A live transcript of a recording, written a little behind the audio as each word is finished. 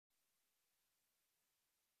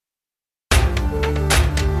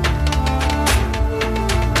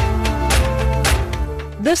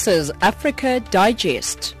This is Africa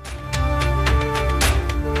Digest.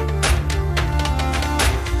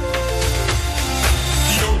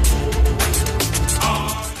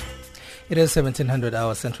 It is 1700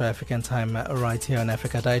 hours Central African time right here on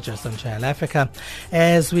Africa Digest on Channel Africa.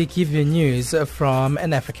 As we give you news from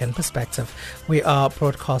an African perspective, we are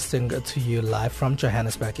broadcasting to you live from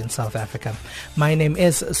Johannesburg in South Africa. My name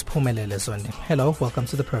is Siphumelele Zondi. Hello, welcome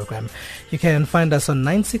to the program. You can find us on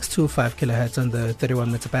 9625 kilohertz on the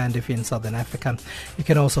 31 meter band if you're in Southern Africa. You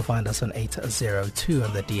can also find us on 802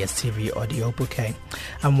 on the DSTV audio bouquet.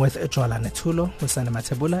 I'm with Joala Netulo, Husana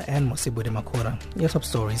Matebula and Mosibudi Makura. Your top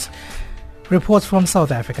stories. Reports from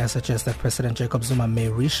South Africa suggest that President Jacob Zuma may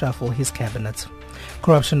reshuffle his cabinet.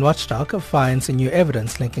 Corruption watchdog finds new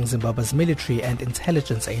evidence linking Zimbabwe's military and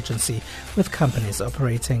intelligence agency with companies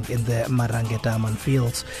operating in the Marange diamond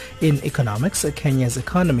fields. In economics, Kenya's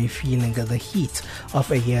economy feeling the heat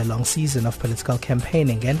of a year-long season of political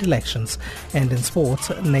campaigning and elections. And in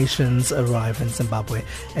sport, nations arrive in Zimbabwe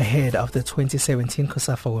ahead of the 2017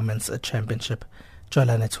 COSAFA Women's Championship.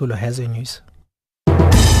 Joala Netulo has your news.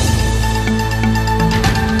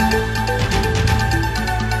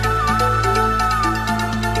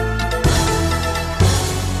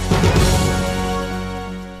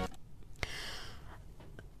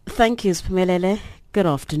 Thank you, Siphumelele. Good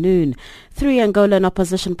afternoon. 3 Angolan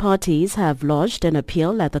opposition parties have lodged an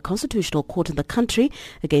appeal at the Constitutional Court in the country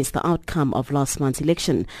against the outcome of last month's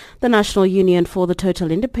election. The National Union for the Total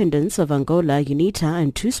Independence of Angola, UNITA,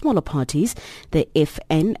 and 2 smaller parties, the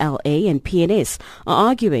FNLA and PNS, are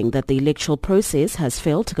arguing that the electoral process has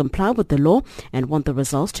failed to comply with the law and want the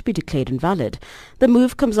results to be declared invalid. The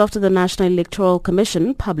move comes after the National Electoral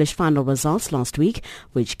Commission published final results last week,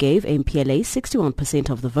 which gave MPLA 61%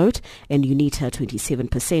 of the vote and UNITA 27%.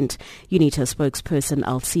 UNITA spokesperson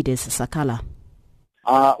Alcides Sakala.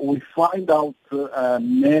 We find out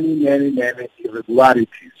many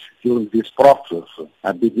irregularities during this process,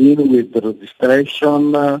 beginning with the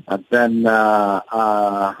registration, and then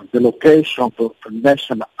the location of the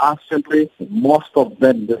National Assembly. Most of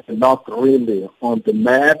them are not really on the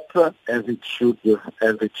map as it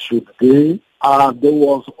should be. There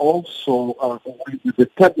was also the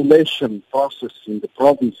tabulation process in the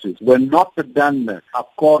provinces were not done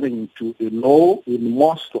according to the law in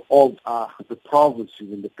most of the provinces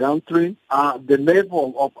in the country. The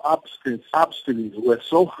level of abstinence were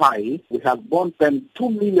so high, we had more than 2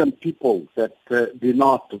 million people that did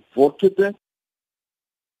not voted.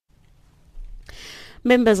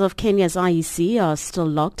 Members of Kenya's IEC are still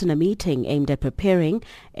locked in a meeting aimed at preparing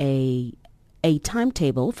a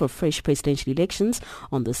timetable for fresh presidential elections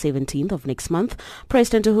on the 17th of next month.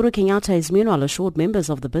 President Uhuru Kenyatta has meanwhile assured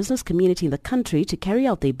members of the business community in the country to carry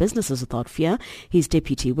out their businesses without fear. His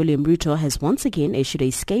deputy, William Ruto, has once again issued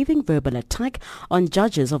a scathing verbal attack on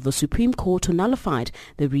judges of the Supreme Court who nullified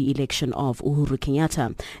the re-election of Uhuru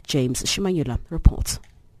Kenyatta. James Shimanyula reports.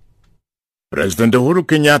 President Uhuru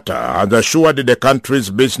Kenyatta has assured the country's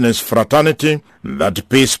business fraternity that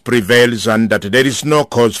peace prevails and that there is no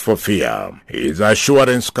cause for fear. His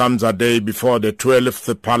assurance comes a day before the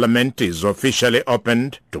 12th Parliament is officially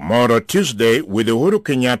opened tomorrow, Tuesday, with Uhuru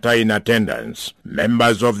Kenyatta in attendance.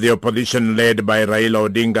 Members of the opposition led by Raila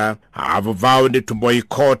Odinga have vowed to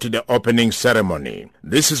boycott the opening ceremony.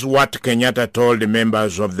 This is what Kenyatta told the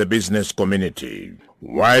members of the business community.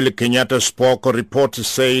 While Kenyatta spoke, reports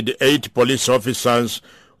said 8 police officers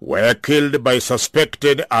were killed by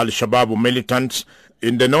suspected Al-Shabaab militants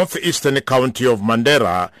in the northeastern county of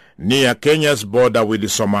Mandera near Kenya's border with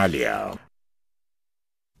Somalia.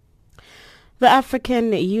 The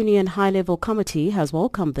African Union High-Level Committee has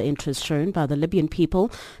welcomed the interest shown by the Libyan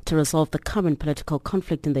people to resolve the current political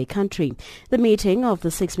conflict in their country. The meeting of the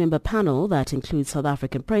 6-member panel that includes South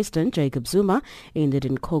African President Jacob Zuma ended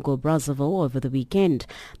in Congo-Brazzaville over the weekend.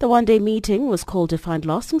 The one-day meeting was called to find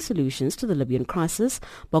lasting solutions to the Libyan crisis.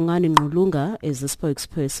 Bongani Ngqulunga is the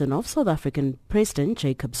spokesperson of South African President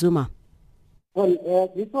Jacob Zuma.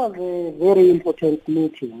 Well, this was a very important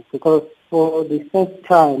meeting because for the first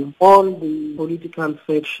time, all the political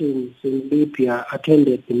factions in Libya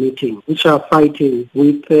attended the meeting, which are fighting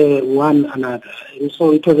with one another. And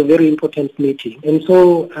so it was a very important meeting. And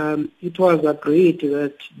so it was agreed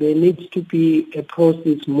that there needs to be a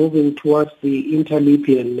process moving towards the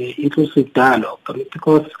inter-Libyan inclusive dialogue,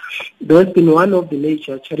 because that's been one of the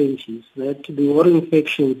major challenges, that the warring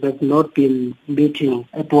factions have not been meeting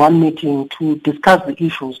at one meeting to discuss the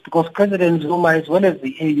issues, because President Zuma, as well as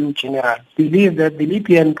the AU general, believe that the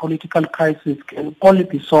Libyan political crisis can only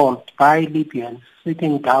be solved by Libyans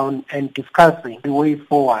sitting down and discussing the way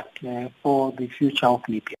forward for the future of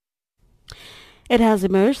Libya. It has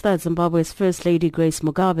emerged that Zimbabwe's First Lady Grace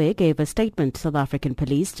Mugabe gave a statement to South African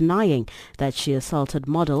police denying that she assaulted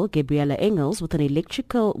model Gabriella Engels with an electric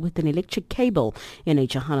cable in a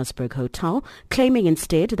Johannesburg hotel, claiming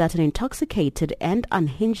instead that an intoxicated and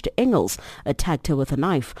unhinged Engels attacked her with a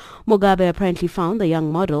knife. Mugabe apparently found the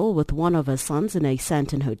young model with one of her sons in a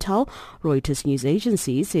Sandton hotel. Reuters news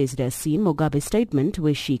agency says it has seen Mugabe's statement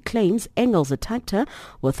where she claims Engels attacked her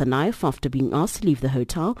with a knife after being asked to leave the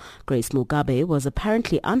hotel. Grace Mugabe was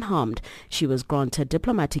apparently unharmed. She was granted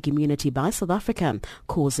diplomatic immunity by South Africa,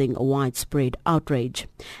 causing widespread outrage.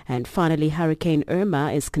 And finally, Hurricane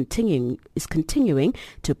Irma is continuing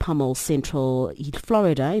to pummel central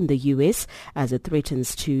Florida in the U.S. as it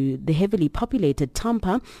threatens to the heavily populated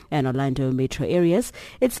Tampa and Orlando metro areas.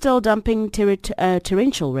 It's still dumping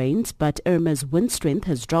torrential rains, but Irma's wind strength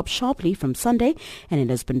has dropped sharply from Sunday, and it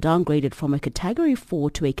has been downgraded from a Category 4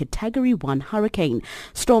 to a Category 1 hurricane.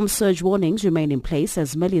 Storm surge warnings remain in place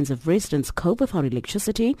as millions of residents cope without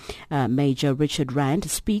electricity. Major Richard Rand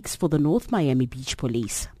speaks for the North Miami Beach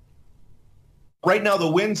Police. Right now, the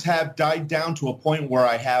winds have died down to a point where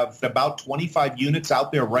I have about 25 units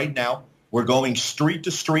out there right now. We're going street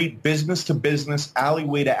to street, business to business,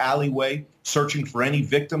 alleyway to alleyway, searching for any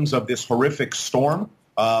victims of this horrific storm.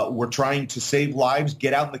 We're trying to save lives,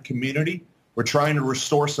 get out in the community. We're trying to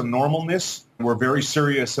restore some normalness. We're very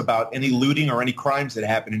serious about any looting or any crimes that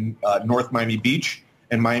happen in North Miami Beach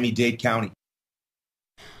and Miami-Dade County.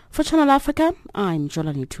 For Channel Africa, I'm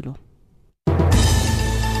Jolani Tulo.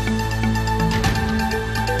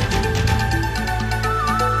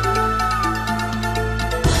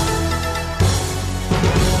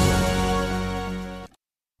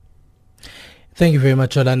 Thank you very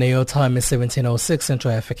much, Jolane. Your time is 17:06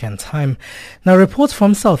 Central African Time. Now, reports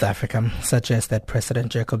from South Africa suggest that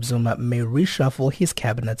President Jacob Zuma may reshuffle his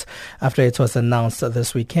cabinet after it was announced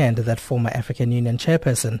this weekend that former African Union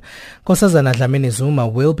chairperson COSAFA Zuma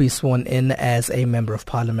will be sworn in as a member of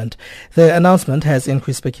parliament. The announcement has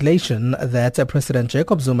increased speculation that President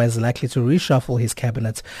Jacob Zuma is likely to reshuffle his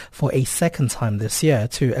cabinet for a second time this year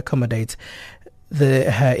to accommodate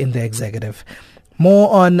her in the executive.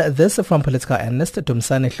 More on this from political analyst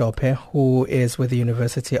Dumsane Hlophe, who is with the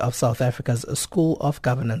University of South Africa's School of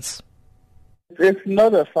Governance. It's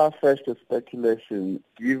not a far-fetched speculation,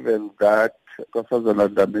 given that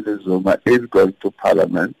COSAFA Zuma is going to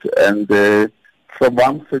Parliament, and from where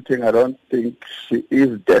I'm sitting, I don't think she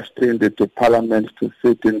is destined to Parliament to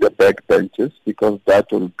sit in the backbenches, because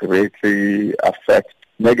that will greatly affect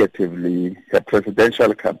negatively her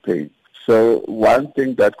presidential campaign. So one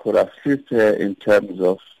thing that could assist her in terms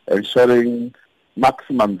of ensuring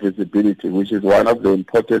maximum visibility, which is one of the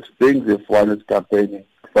important things if one is campaigning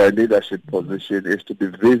for a leadership position, is to be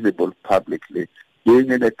visible publicly.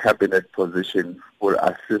 Being in a cabinet position will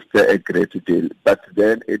assist her a great deal, but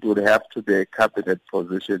then it would have to be a cabinet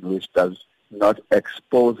position which does not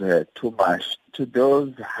expose her too much to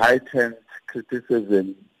those heightened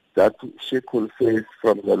criticism that she could face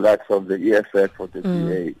from the likes of the EFF or the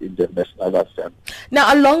DA in the National Assembly.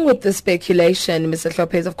 Now, along with the speculation, Mr.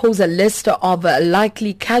 Lopez, of course, a list of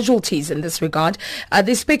likely casualties in this regard.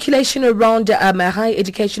 There's speculation around High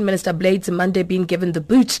Education Minister Blades Monday being given the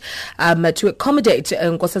boot to accommodate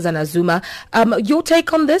Nkosazana Zuma. Your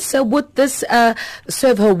take on this? Would this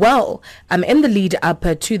serve her well in the lead up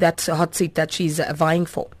to that hot seat that she's vying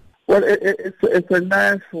for? Well, it's a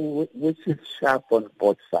knife which is sharp on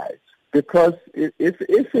both sides, because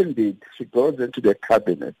if indeed she goes into the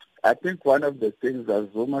cabinet, I think one of the things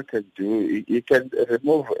that Zuma can do, he can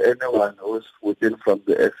remove anyone who's within from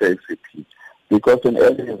the SACP, because in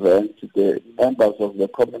any event, the members of the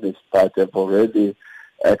Communist Party have already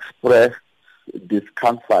expressed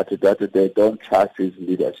discomfort that they don't trust his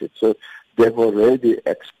leadership. So they've already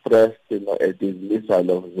expressed, a dismissal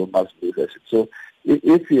of Zuma's leadership. So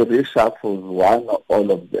if he reshuffles one or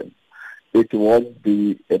all of them, it won't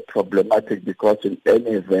be problematic, because in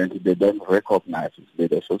any event they don't recognize his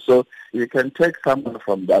leadership. So you can take someone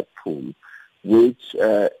from that pool, which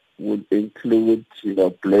would include,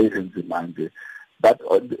 Blaise Nzimande. But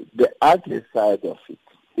on the ugly side of it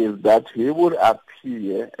is that he would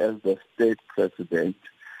appear as the state president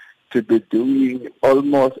to be doing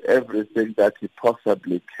almost everything that he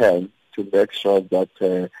possibly can to make sure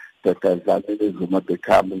that Dr. Zuma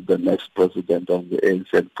becomes the next president of the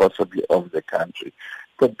ANC and possibly of the country.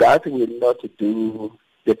 But that will not do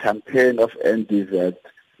the campaign of NDZ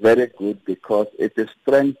very good, because it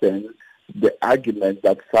strengthens the argument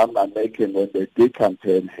that some are making when they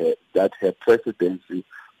campaign her, that her presidency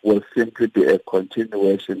will simply be a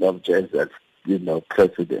continuation of Jezza's,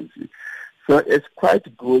 presidency. So it's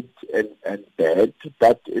quite good and bad,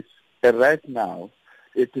 but it's right now,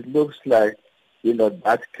 it looks like,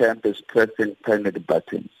 that camp is pressing panic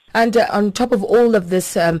buttons. And on top of all of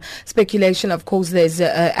this speculation, of course, there's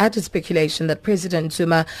added speculation that President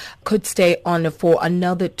Zuma could stay on for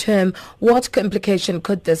another term. What implication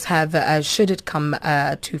could this have should it come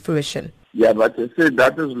to fruition? Yeah, but you see,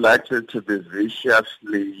 that is likely to be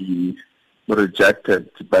viciously rejected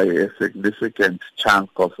by a significant chunk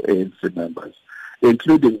of ANC members,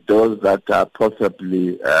 including those that are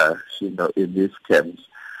possibly, in these camps.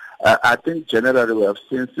 I think generally we have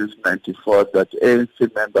seen since 1994 that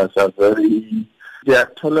ANC members are their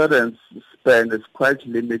tolerance span is quite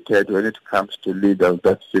limited when it comes to leaders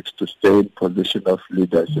that seek to stay in position of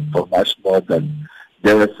leadership for much more than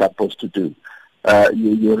they were supposed to do.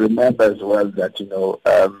 You remember as well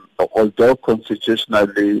that, although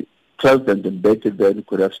constitutionally President Mbeki then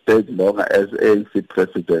could have stayed longer as ANC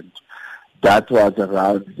president, that was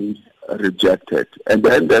roundly rejected. And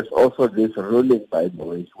then there's also this ruling, by the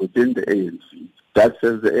way, within the ANC that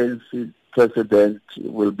says the ANC president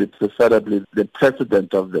will be preferably the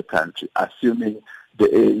president of the country, assuming the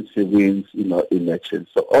ANC wins, elections.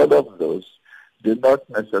 So all of those do not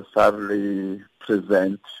necessarily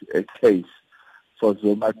present a case for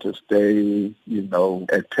Zuma to stay,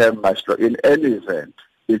 a term much longer. In any event,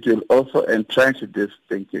 it will also entrench this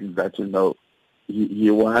thinking that,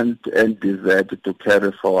 he wants NDZ to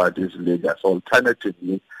carry forward his leaders.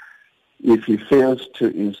 Alternatively, if he fails to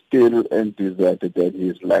instill NDZ, then he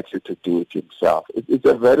is likely to do it himself. It's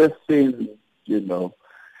a very thin,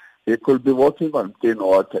 he could be walking on thin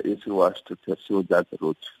water if he was to pursue that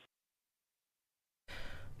route.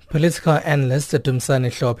 Political analyst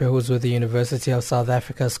Dumsani Hlophe, who's with the University of South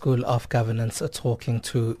Africa School of Governance, talking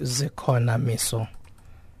to Zikhona Miso.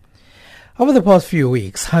 Over the past few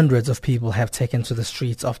weeks, hundreds of people have taken to the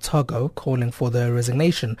streets of Togo calling for the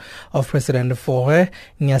resignation of President Faure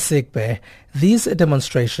Gnassingbe. These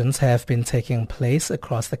demonstrations have been taking place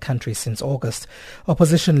across the country since August.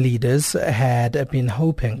 Opposition leaders had been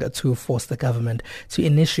hoping to force the government to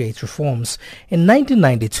initiate reforms. In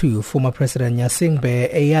 1992, former President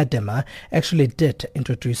Gnassingbe Eyadema actually did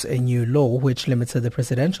introduce a new law which limited the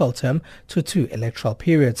presidential term to 2 electoral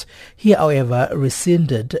periods. He, however,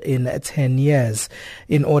 rescinded in 10 years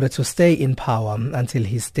in order to stay in power until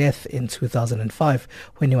his death in 2005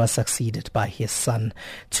 when he was succeeded by his son.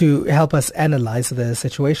 To help us analyze the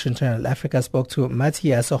situation, Channel Africa spoke to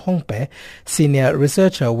Matthias Hongpe, senior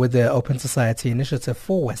researcher with the Open Society Initiative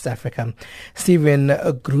for West Africa, Stephen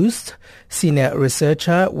Groost, senior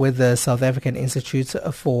researcher with the South African Institute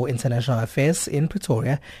for International Affairs in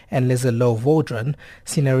Pretoria, and Lizelo Vaudran,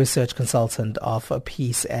 senior research consultant of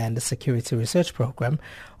Peace and Security Research Program,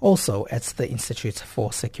 also at the Institute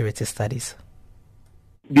for Security Studies.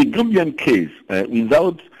 The Gambian case,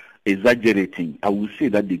 without exaggerating, I would say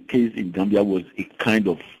that the case in Gambia was a kind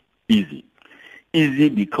of easy. Easy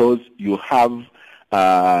because you have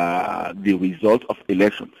the result of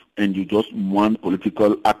elections and you just want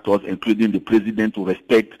political actors, including the president, to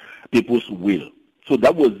respect people's will. So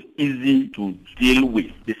that was easy to deal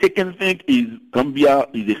with. The second thing is Gambia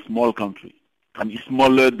is a small country. It's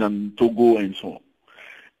smaller than Togo and so on.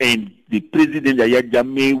 And the president Yahya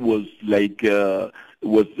Jammeh was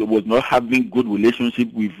was not having good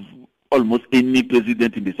relationship with almost any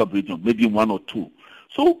president in the sub-region, maybe one or two.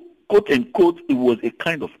 So, quote unquote, it was a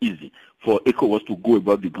kind of easy for ECOWAS to go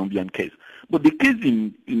about the Gambian case. But the case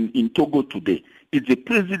in Togo today is a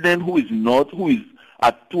president who is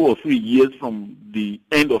at 2 or 3 years from the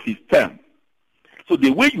end of his term. So the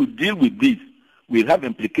way you deal with this will have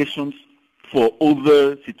implications for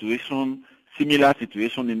other situations, similar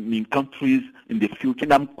situation in countries in the future.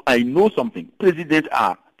 And I know something. Presidents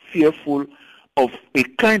are fearful of a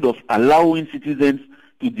kind of allowing citizens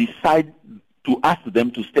to decide to ask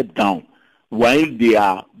them to step down while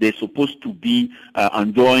they're supposed to be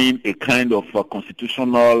enjoying a kind of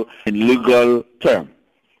constitutional and legal term.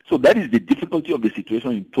 So that is the difficulty of the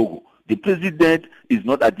situation in Togo. The president is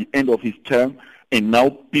not at the end of his term, and now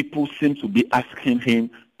people seem to be asking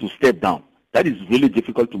him to step down. That is really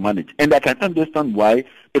difficult to manage. And I can understand why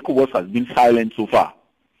ECOWAS has been silent so far.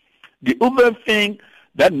 The other thing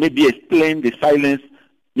that maybe explains the silence,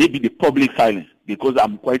 maybe the public silence, because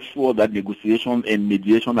I'm quite sure that negotiations and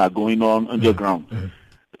mediation are going on underground. Mm-hmm.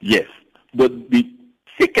 Yes. But the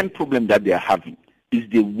second problem that they are having is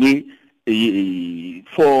the way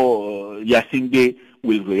for Gnassingbe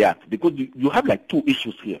will react. Because you have like two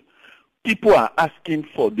issues here. People are asking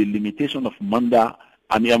for the limitation of mandat,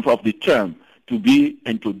 of the term to be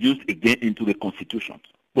introduced again into the constitution.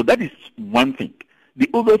 But that is one thing. The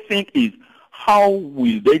other thing is how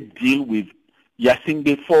will they deal with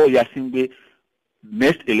Gnassingbe for Gnassingbe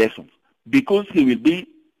next elections, because he will be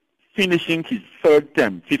finishing his third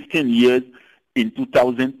term, 15 years, in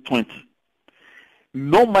 2020.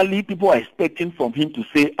 Normally, people are expecting from him to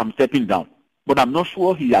say, I'm stepping down. But I'm not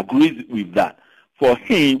sure he agrees with that. For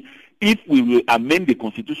him, if we will amend the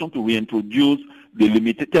constitution to reintroduce the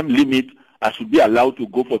limited term limit, I should be allowed to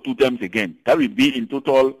go for 2 terms again. That will be in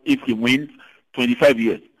total, if he wins, 25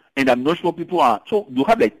 years. And I'm not sure people are. So you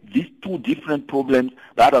have like these 2 different problems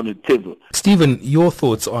that are on the table. Stephen, your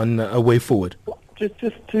thoughts on a way forward? Just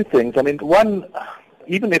 2 things. I mean, one,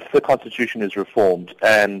 even if the Constitution is reformed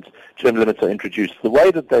and term limits are introduced, the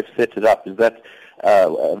way that they've set it up is that,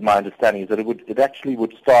 my understanding is that it actually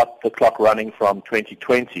would start the clock running from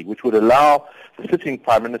 2020, which would allow the sitting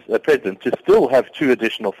president to still have 2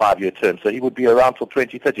 additional 5-year terms. So he would be around till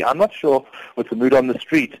 2030. I'm not sure with the mood on the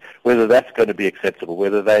street whether that's going to be acceptable,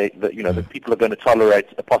 whether that people are going to tolerate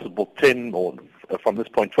a possible 10 or from this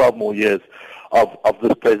point 12 more years of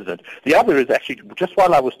this president. The other is actually, just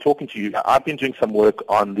while I was talking to you, I've been doing some work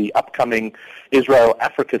on the upcoming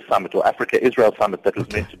Israel-Africa Summit, or Africa-Israel Summit, that was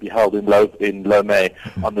meant to be held in Lomé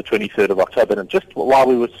on the 23rd of October. And just while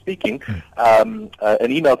we were speaking, an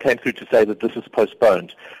email came through to say that this is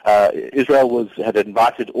postponed. Israel had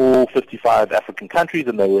invited all 55 African countries,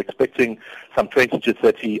 and they were expecting some 20 to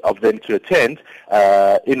 30 of them to attend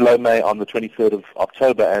in Lomé on the 23rd of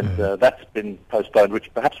October, and that's been postponed, which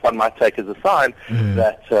perhaps one might take as a sign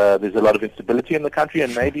that there's a lot of instability in the country,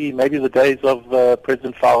 and maybe the days of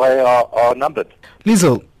President Faure are numbered.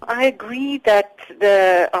 Liesl. I agree that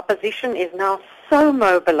the opposition is now so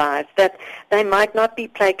mobilized that they might not be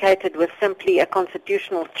placated with simply a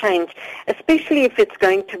constitutional change, especially if it's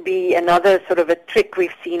going to be another sort of a trick.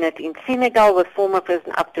 We've seen it in Senegal with former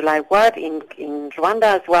President Abdoulaye Wade, in Rwanda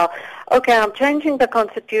as well. Okay, I'm changing the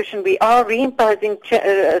constitution. We are reimposing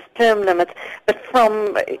term limits, but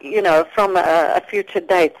from a future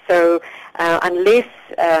date. So unless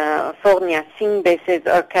Fornia Singbe says,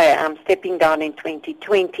 okay, I'm stepping down in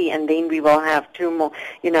 2020, and then we will have 2 more,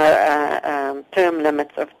 term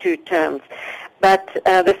limits of 2 terms. But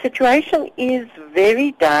the situation is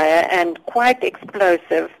very dire and quite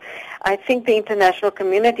explosive. I think the international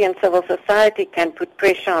community and civil society can put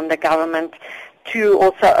pressure on the government to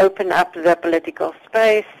also open up the political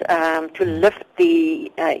space, to lift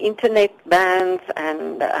the internet bans,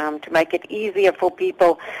 and to make it easier for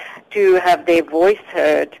people to have their voice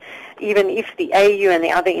heard, even if the AU and the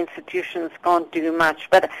other institutions can't do much.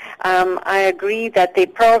 But I agree that there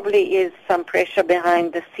probably is some pressure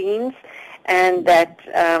behind the scenes, and that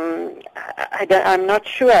I'm not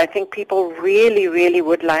sure. I think people really, really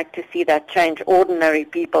would like to see that change. Ordinary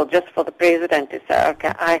people, just for the president to say,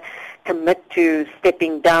 okay, I commit to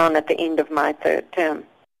stepping down at the end of my 3rd term.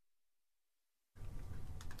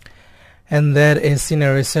 And that is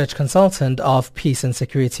Senior Research Consultant of Peace and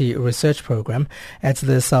Security Research Program at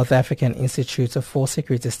the South African Institute for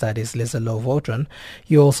Security Studies, Liesl Vodron.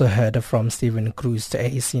 You also heard from Stephen Cruz,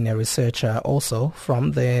 a senior researcher also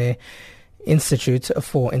from the Institute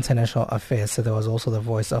for International Affairs. So there was also the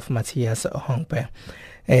voice of Matthias Hongpe,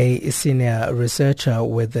 a senior researcher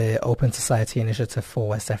with the Open Society Initiative for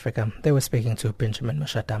West Africa. They were speaking to Benjamin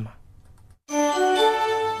Mushatama.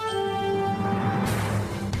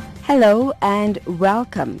 Hello and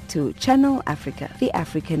welcome to Channel Africa, the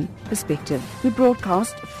African Perspective. We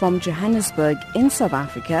broadcast from Johannesburg in South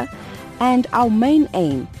Africa, and our main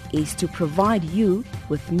aim is to provide you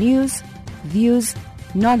with news, views,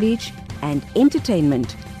 knowledge and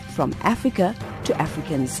entertainment from Africa to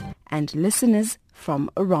Africans and listeners from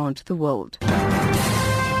around the world.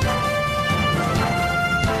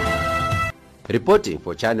 Reporting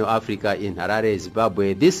for Channel Africa in Harare,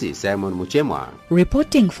 Zimbabwe, this is Simon Muchemwa.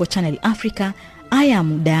 Reporting for Channel Africa, I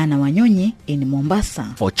am Diana Wanyonyi in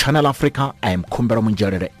Mombasa. For Channel Africa, I am Kumbero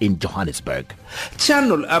Munjerere in Johannesburg.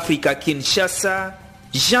 Channel Africa Kinshasa,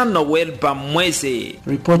 Jean-Noel Bamweze.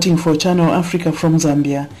 Reporting for Channel Africa from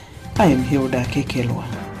Zambia, I am Hilda Kekelwa.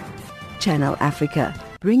 Channel Africa,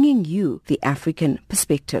 bringing you the African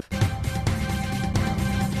perspective.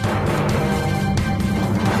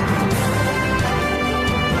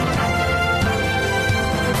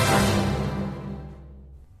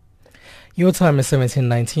 Your time is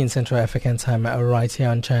 17:19 Central African time, right here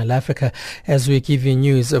on Channel Africa, as we give you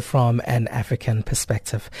news from an African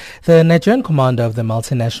perspective. The Nigerian commander of the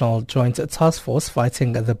multinational joint task force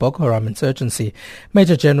fighting the Boko Haram insurgency,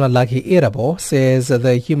 Major General Lucky Irabo, says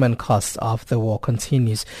the human cost of the war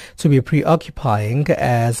continues to be preoccupying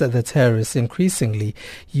as the terrorists increasingly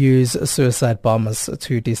use suicide bombers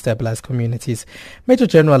to destabilize communities. Major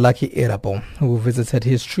General Lucky Irabo, who visited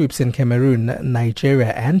his troops in Cameroon,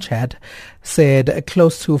 Nigeria and Chad, said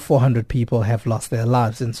close to 400 people have lost their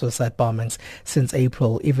lives in suicide bombings since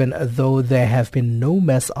April, even though there have been no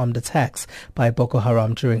mass armed attacks by Boko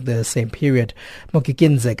Haram during the same period.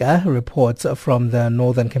 Mokikinzeka reports from the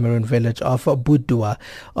northern Cameroon village of Budua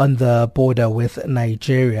on the border with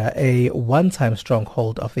Nigeria, a one-time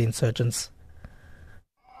stronghold of the insurgents.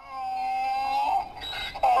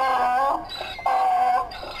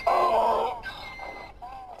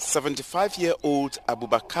 75-year-old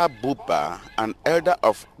Abubakar Buba, an elder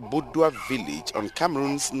of Budua village on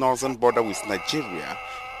Cameroon's northern border with Nigeria,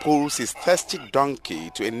 pulls his thirsty donkey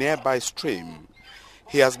to a nearby stream.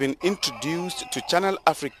 He has been introduced to Channel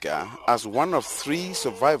Africa as one of 3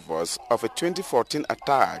 survivors of a 2014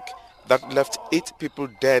 attack that left 8 people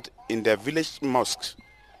dead in their village mosque.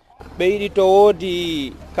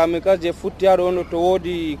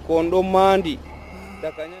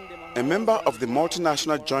 A member of the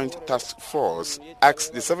multinational joint task force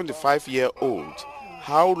asked the 75-year-old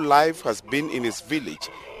how life has been in his village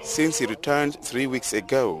since he returned 3 weeks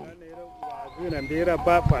ago.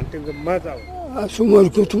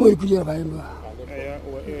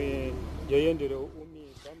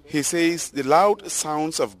 He says the loud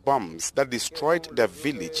sounds of bombs that destroyed their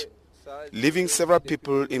village, leaving several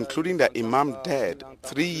people, including the imam, dead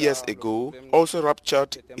 3 years ago, also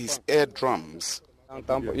ruptured his eardrums.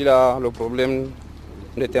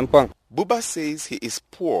 Buba says he is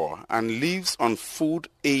poor and lives on food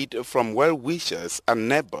aid from well-wishers and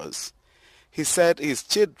neighbors. He said his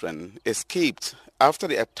children escaped after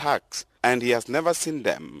the attacks and he has never seen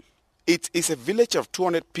them. It is a village of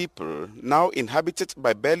 200 people, now inhabited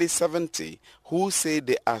by barely 70, who say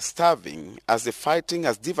they are starving as the fighting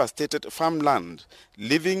has devastated farmland,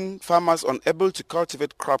 leaving farmers unable to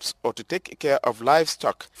cultivate crops or to take care of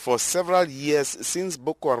livestock for several years since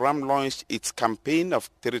Boko Haram launched its campaign of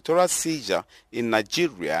territorial seizure in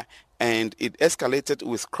Nigeria, and it escalated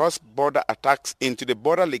with cross-border attacks into the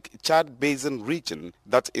border Lake Chad Basin region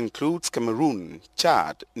that includes Cameroon,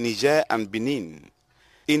 Chad, Niger and Benin.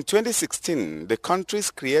 In 2016, the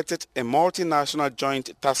countries created a multinational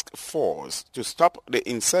joint task force to stop the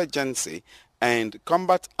insurgency and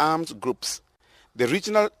combat armed groups. The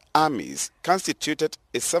regional armies constituted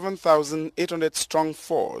a 7,800-strong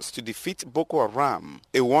force to defeat Boko Haram,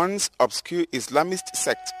 a once obscure Islamist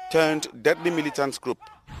sect turned deadly militant group.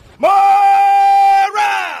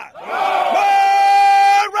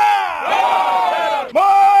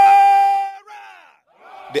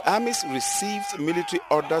 The armies received military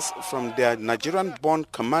orders from their Nigerian-born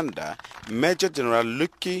commander, Major General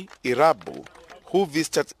Luki Irabo, who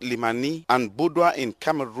visited Limani and Budwa in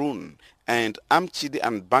Cameroon and Amchidi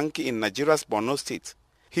and Banki in Nigeria's Borno state.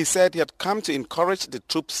 He said he had come to encourage the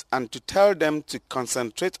troops and to tell them to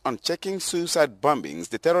concentrate on checking suicide bombings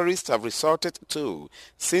the terrorists have resorted to,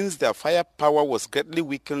 since their firepower was greatly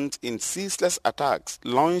weakened in ceaseless attacks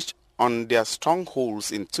launched on their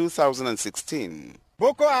strongholds in 2016.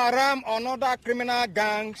 Boko Haram and other criminal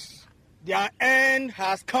gangs, their end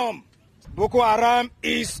has come. Boko Haram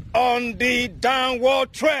is on the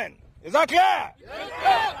downward trend. Is that clear?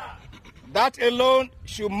 Yes, that alone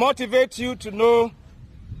should motivate you to know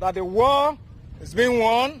that the war is being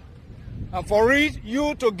won, and for it,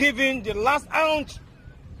 you to give in the last ounce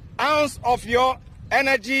of your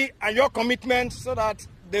energy and your commitment so that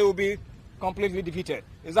they will be completely defeated.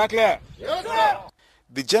 Is that clear? Yes, sir.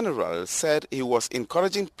 The general said he was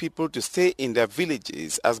encouraging people to stay in their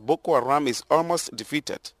villages as Boko Haram is almost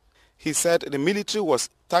defeated. He said the military was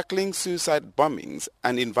tackling suicide bombings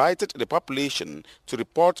and invited the population to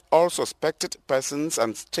report all suspected persons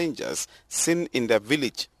and strangers seen in their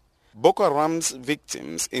village. Boko Haram's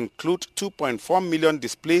victims include 2.4 million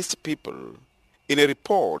displaced people. In a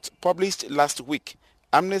report published last week,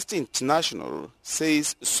 Amnesty International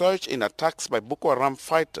says surge in attacks by Boko Haram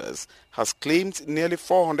fighters has claimed nearly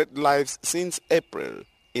 400 lives since April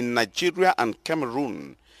in Nigeria and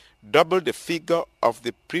Cameroon, double the figure of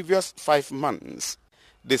the previous 5 months.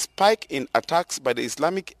 The spike in attacks by the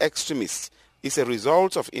Islamic extremists is a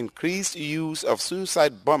result of increased use of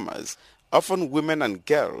suicide bombers, often women and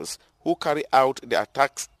girls, who carry out the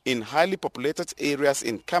attacks in highly populated areas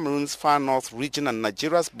in Cameroon's far north region and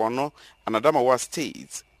Nigeria's Borno and Adamawa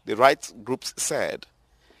states, the rights groups said.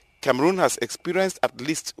 Cameroon has experienced at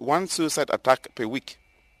least one suicide attack per week.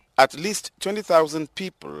 At least 20,000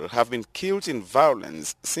 people have been killed in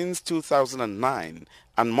violence since 2009,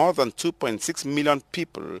 and more than 2.6 million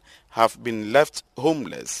people have been left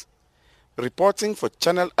homeless. Reporting for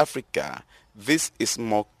Channel Africa, this is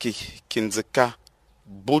Moki Kinzeka,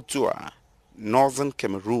 Budua, Northern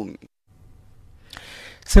Cameroon.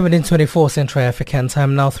 17:24 Central African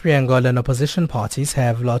time now. 3 Angolan opposition parties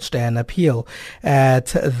have lodged an appeal at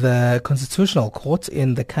the Constitutional Court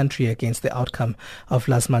in the country against the outcome of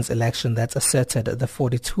last month's election that asserted the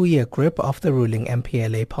 42-year grip of the ruling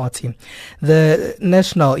MPLA party. The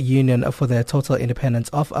National Union for the Total Independence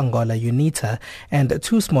of Angola, UNITA, and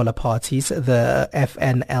 2 smaller parties, the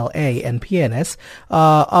FNLA and PNS,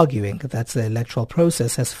 are arguing that the electoral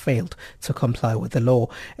process has failed to comply with the law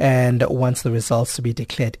and wants the results to be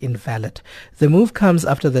declared invalid. The move comes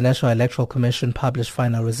after the National Electoral Commission published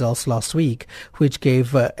final results last week, which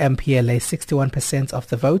gave MPLA 61% of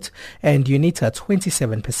the vote and UNITA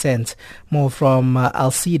 27%. More from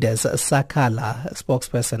Alcides Sakala,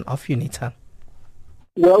 spokesperson of UNITA.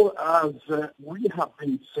 Well, as we have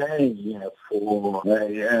been saying for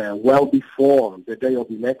well before the day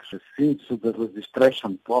of election, since the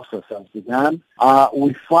registration process has begun,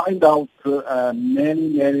 we find out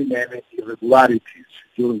many irregularities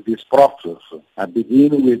during this process,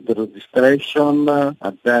 beginning with the registration,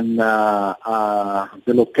 and then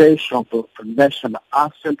the location of the National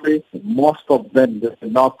Assembly. Most of them are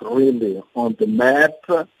not really on the map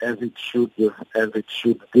as it should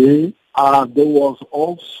be. There was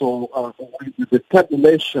also the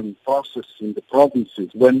tabulation process in the provinces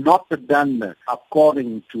were not done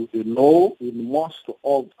according to the law in most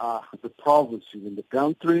of the provinces in the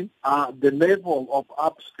country. The level of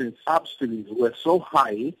abstinence were so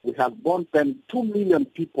high. We had more than 2 million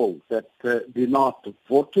people that did not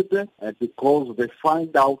vote because they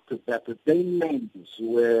find out that their names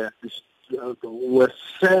were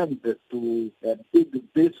sent to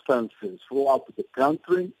big distances throughout the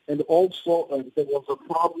country, and also there was a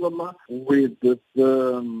problem with the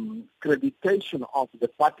accreditation of the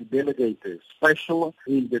party delegates, especially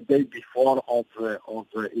in the day before of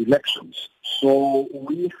the elections. So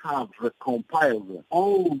we have compiled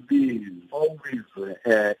all these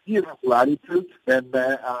irregularities, and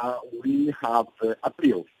we have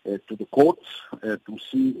appealed to the courts to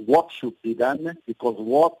see what should be done, because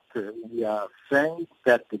what we are saying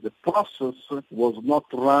that the process was not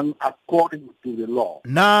run according to the law.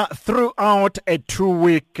 Now, throughout a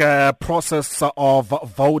 2-week process of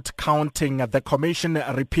vote counting, the Commission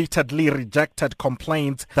repeatedly rejected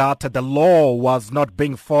complaints that the law was not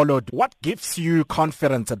being followed. What gives you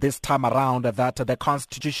confidence this time around that the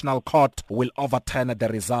Constitutional Court will overturn the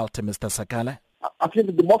result, Mr. Sakala? I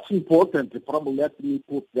think the most important, probably let me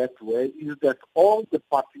put that way, is that all the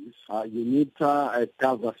parties, UNITA,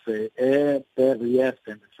 COSAFA, PRS,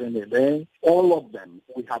 and FNLA, all of them,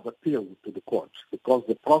 we have appealed to the courts because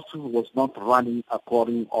the process was not running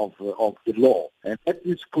according of the law. And that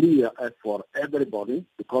is clear for everybody,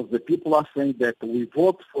 because the people are saying that we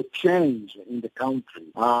vote for change in the country,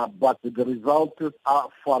 but the results are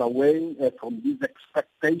far away from this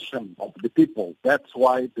expectation of the people. That's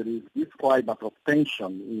why there is this climate of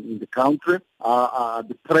tension in the country.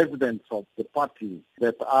 The presidents of the parties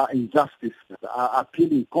that are in justice are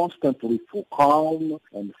appealing constantly for calm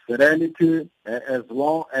and serenity, as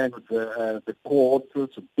long as the courts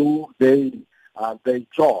do their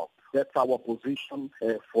job. That's our position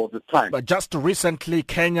for the time. But just recently,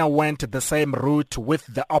 Kenya went the same route with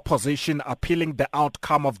the opposition appealing the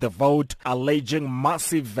outcome of the vote, alleging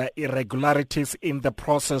massive irregularities in the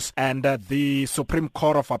process, and the Supreme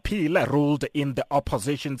Court of Appeal ruled in the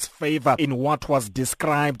opposition's favor in what was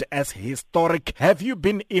described as historic. Have you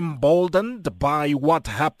been emboldened by what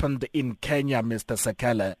happened in Kenya, Mr.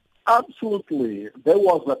 Sakala? Absolutely. There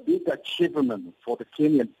was a big achievement for the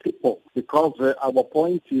Kenyan people, because our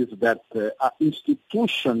point is that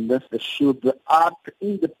institutions should act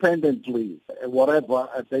independently, whatever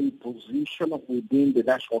they position within the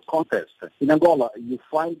national contest. In Angola, you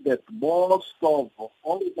find that most of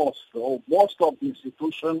the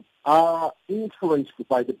institutions are influenced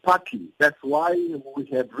by the party. That's why we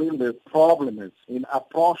have really problems in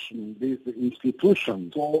approaching these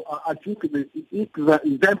institutions. So I think the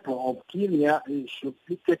example of Kenya should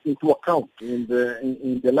be taken into account in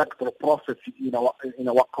the electoral process in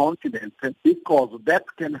our continent, because that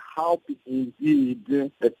can help indeed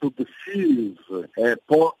to diffuse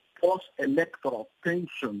post-electoral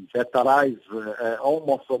tensions that arise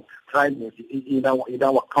almost of time in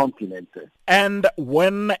our continent. And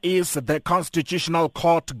when is the Constitutional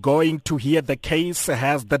Court going to hear the case?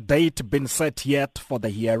 Has the date been set yet for the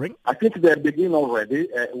hearing? I think they begin already.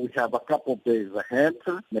 We have a couple of days ahead,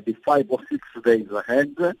 maybe 5 or 6 days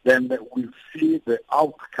ahead. Then we'll see the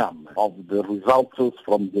outcome of the results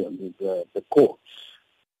from the courts.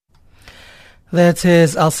 That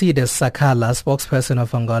is Alcides Sakala, spokesperson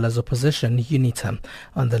of Angola's opposition, UNITA,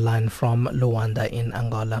 on the line from Luanda in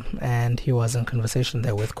Angola. And he was in conversation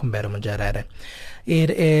there with Kumbero Mujarere. It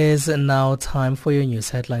is now time for your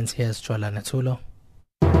news headlines. Here's Jola Netulo.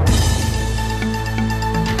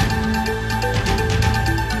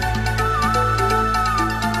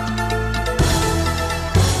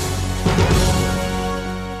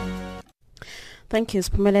 Thank you,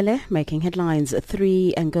 Spumelele. Making headlines,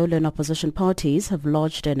 3 Angolan opposition parties have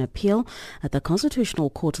lodged an appeal at the Constitutional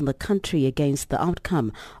Court in the country against the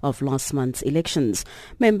outcome of last month's elections.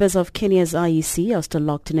 Members of Kenya's IEC are still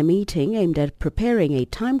locked in a meeting aimed at preparing a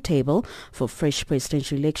timetable for fresh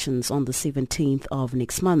presidential elections on the 17th of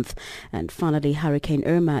next month. And finally, Hurricane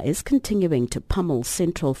Irma is continuing to pummel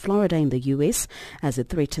central Florida in the U.S. as it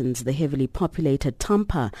threatens the heavily populated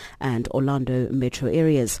Tampa and Orlando metro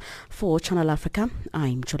areas. For Channel Africa,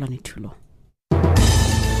 I'm Jolani Tulo.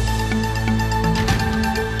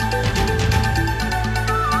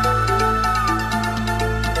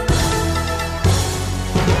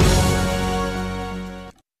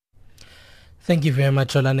 Thank you very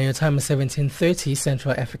much, Olana. Your time is 17:30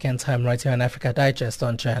 Central African Time right here on Africa Digest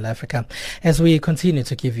on Channel Africa. As we continue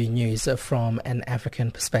to give you news from an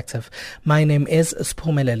African perspective, my name is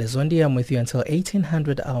Spumelele Zondi. I'm with you until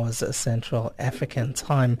 1800 hours Central African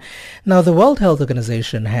Time. Now, the World Health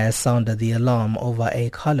Organization has sounded the alarm over a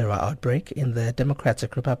cholera outbreak in the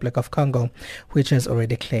Democratic Republic of Congo, which has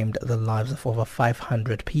already claimed the lives of over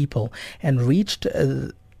 500 people and reached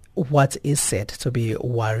what is said to be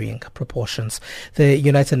worrying proportions. The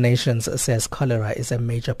United Nations says cholera is a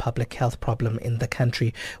major public health problem in the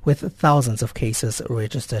country, with thousands of cases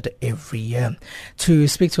registered every year. To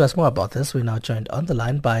speak to us more about this, we're now joined on the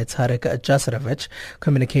line by Tarek Jasarevic,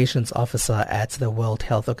 Communications Officer at the World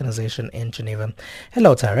Health Organization in Geneva.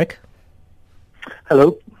 Hello, Tarek.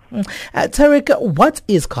 Hello. Tarek, what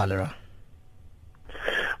is cholera?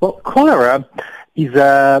 Well, cholera is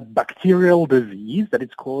a bacterial disease that is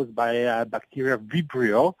caused by bacteria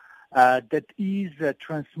Vibrio that is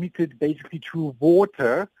transmitted basically through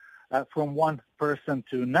water from one person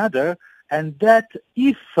to another, and that,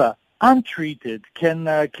 if untreated,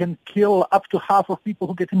 can kill up to half of people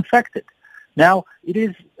who get infected. Now, it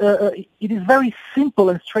is very simple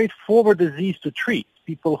and straightforward disease to treat.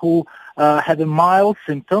 People who have mild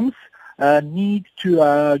symptoms need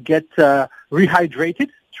to get rehydrated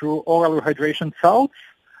through oral rehydration salts.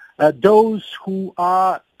 Those who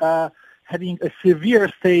are having a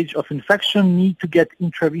severe stage of infection need to get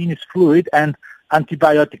intravenous fluid and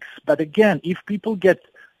antibiotics. But again, if people get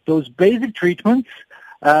those basic treatments,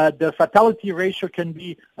 the fatality ratio can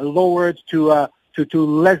be lowered to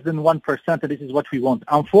less than 1%, and this is what we want.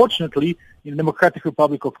 Unfortunately, in the Democratic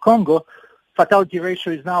Republic of Congo, fatality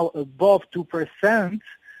ratio is now above 2%,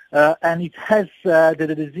 and it has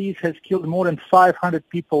the disease has killed more than 500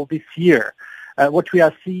 people this year. What we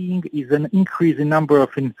are seeing is an increase in number of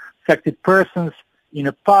infected persons in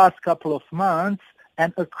the past couple of months,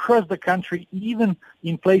 and across the country, even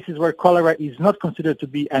in places where cholera is not considered to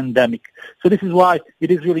be endemic. So this is why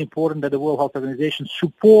it is really important that the World Health Organization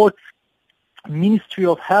supports Ministry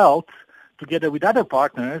of Health together with other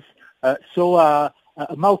partners, so a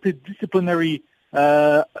multidisciplinary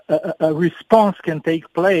a response can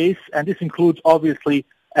take place, and this includes obviously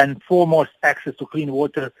and foremost access to clean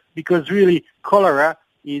water, because really cholera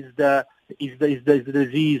is the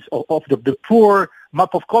disease of the poor.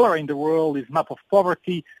 Map of cholera in the world is map of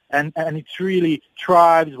poverty, and it's really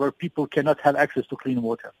tribes where people cannot have access to clean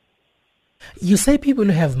water. You say people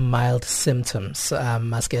who have mild symptoms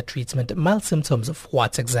must get treatment. Mild symptoms of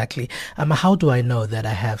what exactly? How do I know that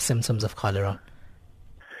I have symptoms of cholera?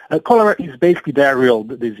 Cholera is basically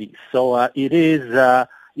diarrheal disease. So it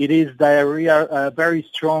is diarrhea, very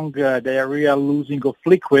strong diarrhea, losing of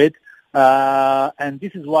liquid, and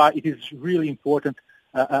this is why it is really important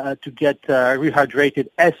to get rehydrated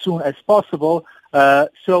as soon as possible.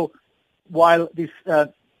 So while this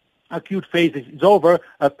acute phase is over,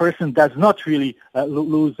 a person does not really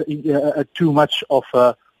lose too much of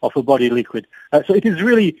a body liquid. So it is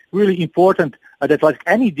really, really important that, like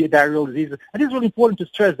any diarrheal disease, it is really important to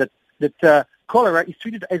stress that cholera is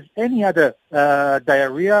treated as any other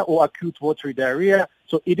diarrhea or acute watery diarrhea.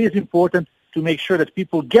 So it is important to make sure that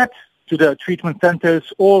people get to the treatment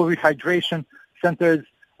centers or rehydration centers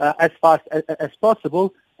as fast as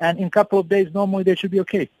possible, and in a couple of days, normally they should be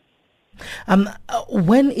okay.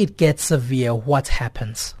 When it gets severe, what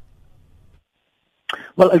happens?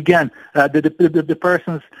 Well, again, the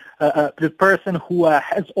person who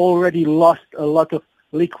has already lost a lot of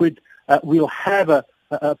liquid will have a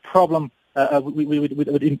problem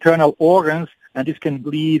with internal organs, and this can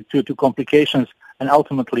lead to complications and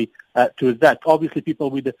ultimately to death. Obviously, people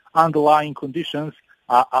with the underlying conditions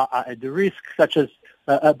are at the risk, such as,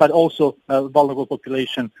 but also vulnerable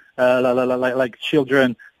population like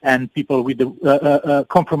children and people with the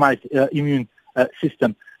compromised immune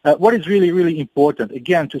system. What is really, really important,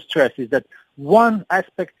 again, to stress is that one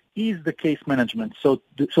aspect is the case management. So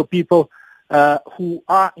people who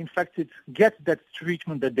are infected get that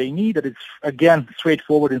treatment that they need, that it's, again,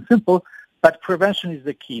 straightforward and simple, but prevention is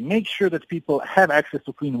the key. Make sure that people have access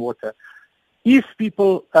to clean water. If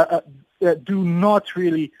people do not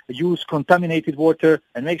really use contaminated water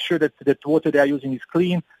and make sure that the water they are using is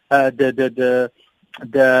clean, the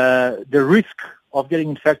risk of getting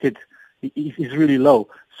infected is really low.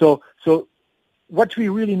 So what we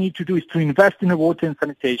really need to do is to invest in the water and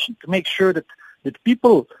sanitation, to make sure that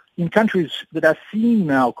people in countries that are seeing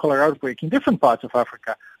now cholera outbreak in different parts of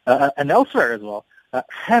Africa and elsewhere as well,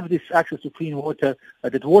 have this access to clean water,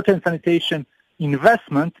 that water and sanitation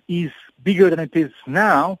investment is bigger than it is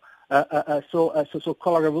now, so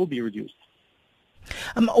cholera will be reduced.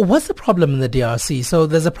 What's the problem in the DRC? So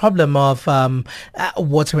there's a problem of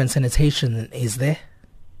water and sanitation, is there?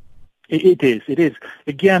 It is.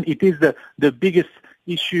 Again, it is the biggest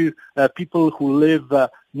issue. People who live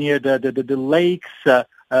near the lakes,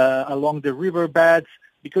 along the riverbeds,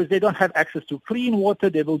 because they don't have access to clean water,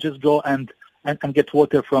 they will just go and get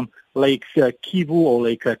water from Lake Kivu or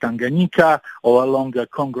Lake Tanganyika or along the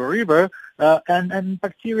Congo River, and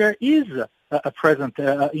bacteria is present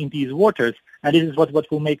in these waters, and this is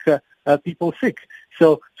what will make people sick.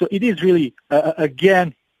 So it is really,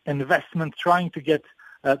 again, investment trying to get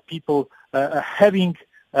people having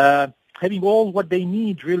all what they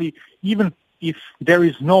need, really, even if there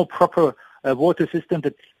is no proper water system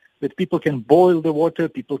that people can boil the water,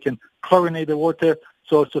 people can chlorinate the water,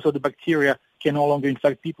 so the bacteria can no longer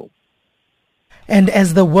infect people. And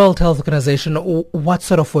as the World Health Organization, what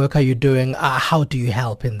sort of work are you doing? How do you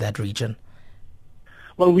help in that region?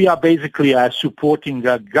 Well, we are basically supporting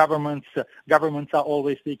governments. Governments are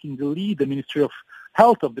always taking the lead. The Ministry of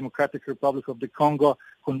Health of Democratic Republic of the Congo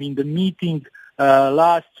convened a meeting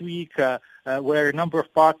last week where a number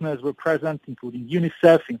of partners were present, including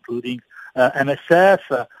UNICEF, including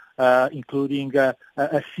MSF, including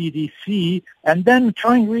CDC, and then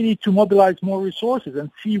trying really to mobilize more resources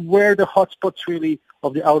and see where the hotspots really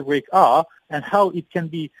of the outbreak are and how they can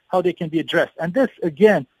be addressed. And this,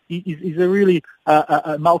 again, is a really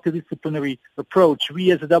a multidisciplinary approach.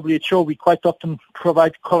 We as a WHO, we quite often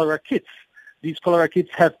provide cholera kits. These cholera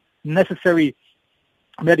kits have necessary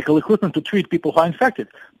medical equipment to treat people who are infected.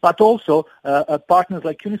 But also, partners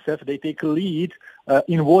like UNICEF, they take a lead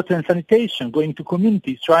in water and sanitation, going to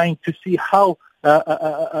communities, trying to see how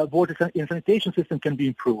water and sanitation system can be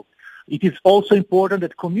improved. It is also important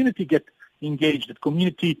that community get engaged, that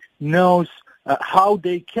community knows how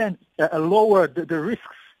they can lower the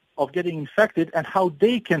risks of getting infected and how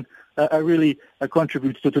they can really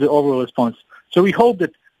contribute to the overall response. So we hope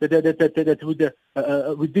that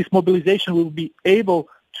with this mobilization we'll be able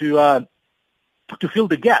to fill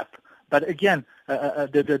the gap. But again,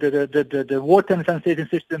 the water and sanitation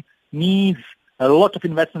system needs a lot of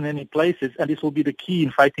investment in many places, and this will be the key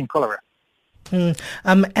in fighting cholera.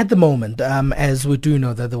 At the moment, as we do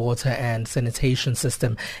know that the water and sanitation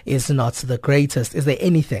system is not the greatest, is there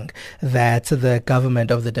anything that the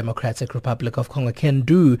government of the Democratic Republic of Congo can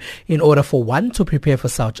do in order for one to prepare for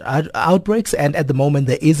such outbreaks? And at the moment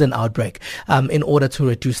there is an outbreak, in order to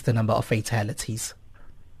reduce the number of fatalities.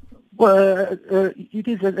 Well, it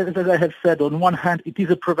is, as I have said, on one hand, it is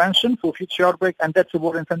a prevention for future outbreak, and that's the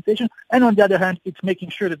water and sanitation. And on the other hand, it's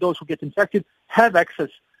making sure that those who get infected have access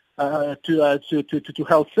to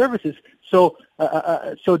health services, so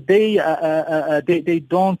they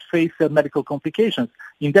don't face medical complications.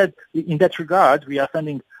 In that regard, we are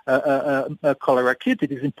sending a cholera kit.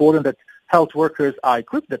 It is important that health workers are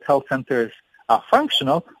equipped, that health centers are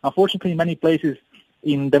functional. Unfortunately, in many places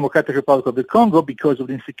in Democratic Republic of the Congo, because of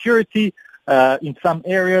the insecurity in some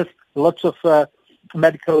areas, lots of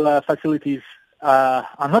medical facilities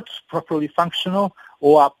are not properly functional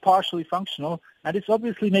or are partially functional, and it's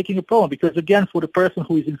obviously making a problem because, again, for the person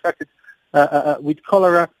who is infected with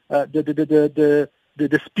cholera, the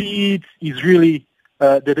speed is really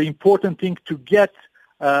the important thing to get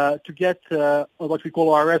what we call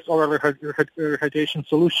ORS, oral rehydration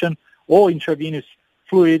solution, or intravenous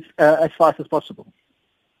fluids as fast as possible.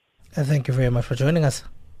 Thank you very much for joining us.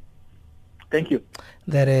 Thank you.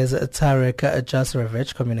 That is Tarek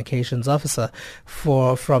Jasrevich, Communications Officer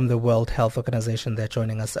from the World Health Organization. They're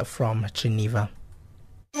joining us from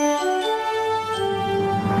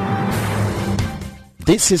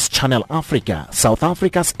This is Channel Africa, South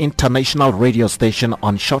Africa's international radio station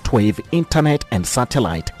on shortwave, internet and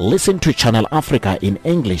satellite. Listen to Channel Africa in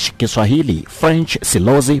English, Kiswahili, French,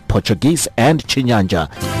 Silozi, Portuguese and Chinyanja.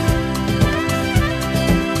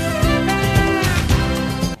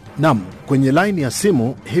 Naam, kwenye line ya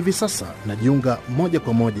simu hivi sasa najiunga moja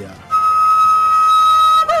kwa moja.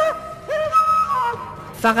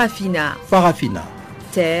 Farafina.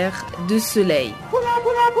 Terre de soleil.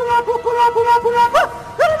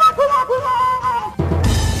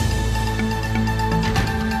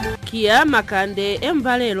 Kia Makande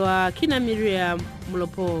Embalelwa Kina Miriam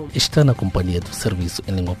Mulopo. Está na companhia do Serviço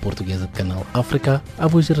em Língua Portuguesa do Canal África, a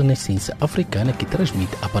voz da Renascença Africana que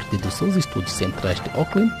transmite a partir dos seus estúdios centrais de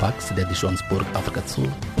Auckland Park, cidade de Johannesburg, África do Sul.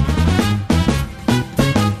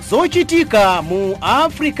 Zochitika mu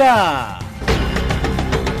África.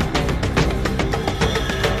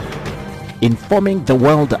 Informing the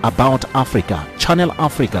world about Africa, Channel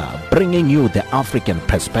Africa, bringing you the African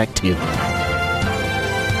perspective.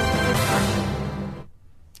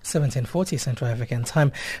 1740 Central African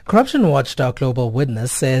Time. Corruption watchdog Global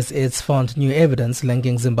Witness says it's found new evidence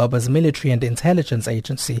linking Zimbabwe's military and intelligence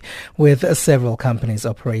agency with several companies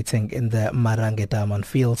operating in the Marange diamond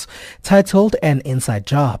fields. Titled An Inside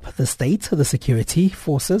Job, the state, the security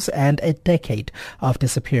forces and a decade of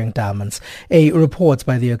disappearing diamonds. A report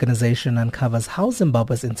by the organization uncovers how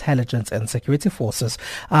Zimbabwe's intelligence and security forces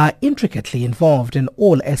are intricately involved in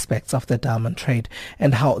all aspects of the diamond trade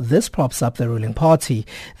and how this props up the ruling party.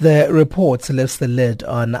 The report lifts the lid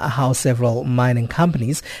on how several mining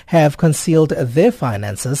companies have concealed their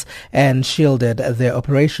finances and shielded their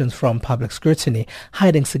operations from public scrutiny,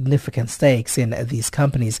 hiding significant stakes in these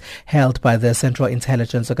companies held by the Central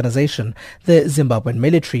Intelligence Organization, the Zimbabwean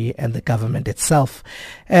military and the government itself.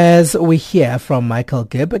 As we hear from Michael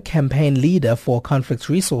Gibb, campaign leader for conflict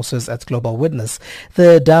resources at Global Witness,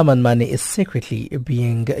 the diamond money is secretly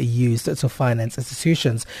being used to finance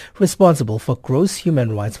institutions responsible for gross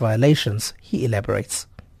human rights violations. He elaborates.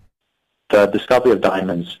 The discovery of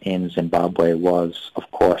diamonds in Zimbabwe was, of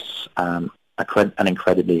course, an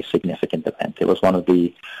incredibly significant event. It was one of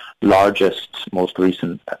the largest, most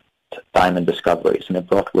recent diamond discoveries, and it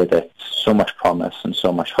brought with it so much promise and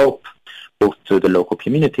so much hope, both to the local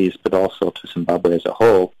communities but also to Zimbabwe as a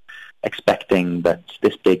whole, expecting that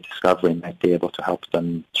this big discovery might be able to help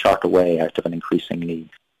them chart a way out of an increasingly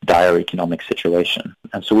dire economic situation.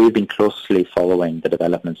 And so we've been closely following the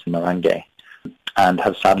developments in Marange and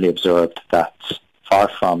have sadly observed that far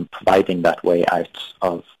from providing that way out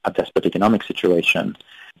of a desperate economic situation,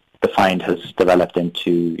 the find has developed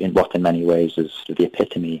into what in many ways is the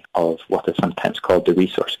epitome of what is sometimes called the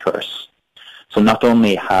resource curse. So not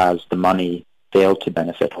only has the money failed to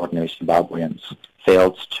benefit ordinary Zimbabweans,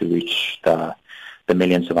 failed to reach the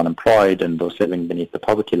millions of unemployed and those living beneath the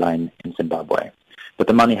poverty line in Zimbabwe, but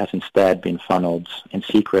the money has instead been funneled in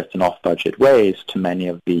secret and off-budget ways to many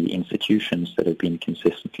of the institutions that have been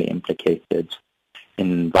consistently implicated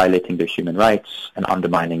in violating their human rights and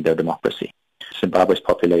undermining their democracy. Zimbabwe's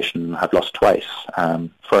population have lost twice,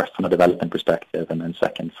 first from a development perspective and then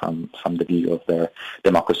second from the view of their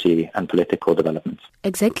democracy and political developments.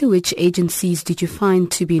 Exactly which agencies did you find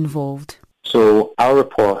to be involved? So our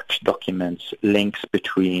report documents links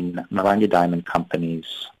between Marange Diamond Companies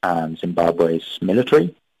and Zimbabwe's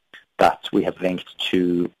military that we have linked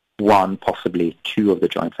to one, possibly two of the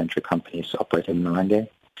joint venture companies operating in Marange.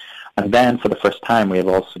 And then for the first time we have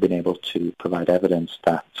also been able to provide evidence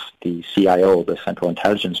that the CIO, the Central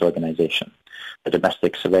Intelligence Organization, the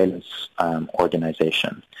domestic surveillance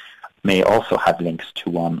organization, may also have links to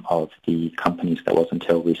one of the companies that was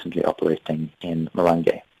until recently operating in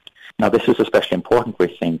Marange. Now, this is especially important, we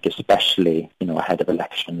think, especially ahead of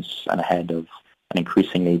elections and ahead of an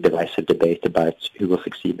increasingly divisive debate about who will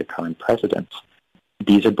succeed the current president.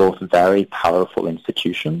 These are both very powerful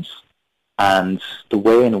institutions, and the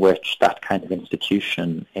way in which that kind of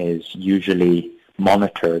institution is usually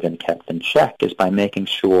monitored and kept in check is by making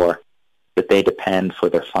sure that they depend for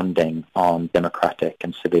their funding on democratic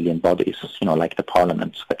and civilian bodies, like the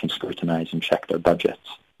parliaments that can scrutinize and check their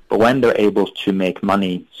budgets. But when they're able to make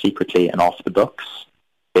money secretly and off the books,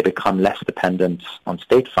 they become less dependent on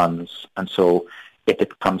state funds, and so it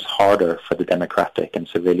becomes harder for the democratic and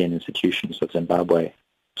civilian institutions of Zimbabwe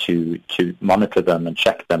to monitor them and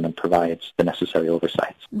check them and provide the necessary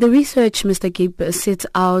oversight. The research, Mr. Gibb, sets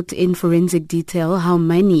out in forensic detail how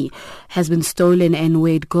money has been stolen and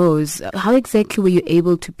where it goes. How exactly were you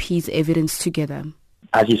able to piece evidence together?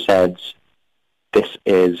 As you said, this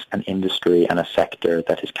is an industry and a sector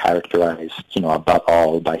that is characterized, above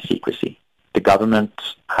all, by secrecy. The government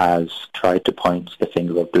has tried to point the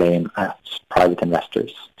finger of blame at private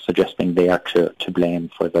investors, suggesting they are to blame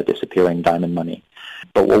for the disappearing diamond money.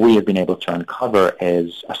 But what we have been able to uncover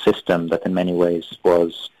is a system that in many ways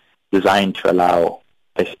was designed to allow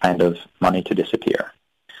this kind of money to disappear.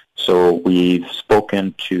 So we've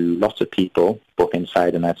spoken to lots of people, both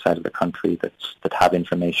inside and outside of the country, that have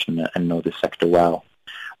information and know this sector well.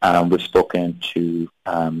 We've spoken to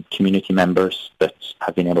community members that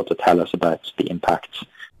have been able to tell us about the impact.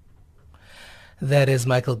 That is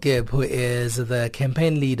Michael Gibb, who is the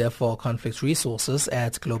campaign leader for conflict resources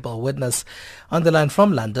at Global Witness, on the line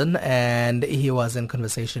from London, and he was in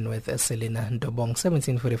conversation with Selina Ndobong,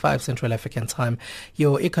 17:45 Central African Time.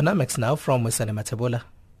 Your economics now from Wisane Matebula.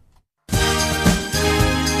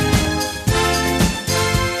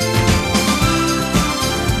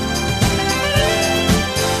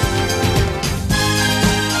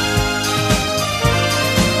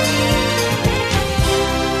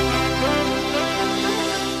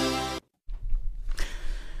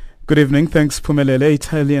 Good evening. Thanks, Pumelele.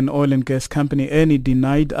 Italian oil and gas company Eni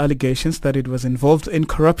denied allegations that it was involved in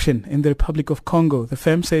corruption in the Republic of Congo. The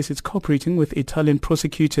firm says it's cooperating with Italian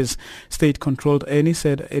prosecutors. State-controlled Eni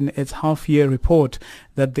said in its half-year report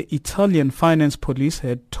that the Italian finance police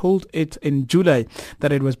had told it in July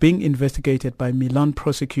that it was being investigated by Milan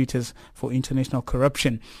prosecutors for international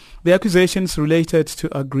corruption. The accusations related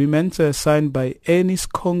to agreements signed by Eni's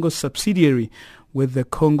Congo subsidiary with the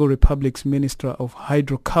Congo Republic's Minister of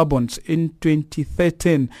Hydrocarbons in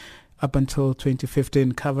 2013 up until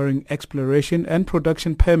 2015, covering exploration and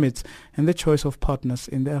production permits and the choice of partners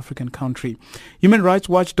in the African country. Human rights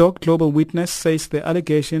watchdog Global Witness says the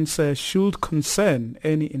allegations should concern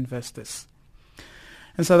any investors.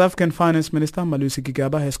 And South African Finance Minister Malusi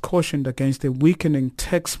Gigaba has cautioned against a weakening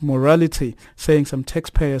tax morality, saying some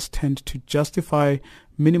taxpayers tend to justify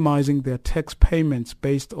minimizing their tax payments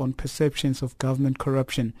based on perceptions of government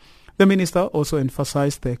corruption. The minister also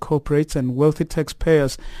emphasized that corporates and wealthy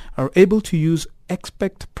taxpayers are able to use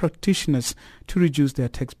expert practitioners to reduce their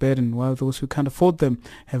tax burden, while those who can't afford them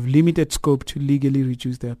have limited scope to legally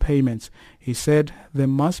reduce their payments. He said there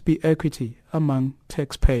must be equity among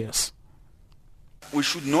taxpayers. We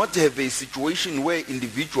should not have a situation where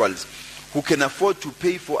individuals who can afford to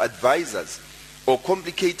pay for advisors or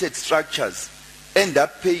complicated structures end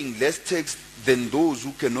up paying less tax than those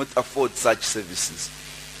who cannot afford such services.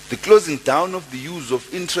 The closing down of the use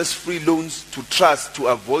of interest-free loans to trusts to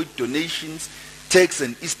avoid donations, tax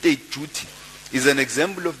and estate duty is an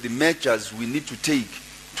example of the measures we need to take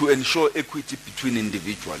to ensure equity between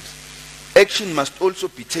individuals. Action must also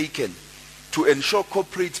be taken to ensure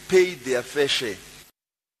corporates pay their fair share.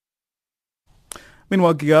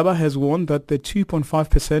 Meanwhile, Gigaba has warned that the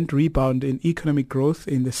 2.5% rebound in economic growth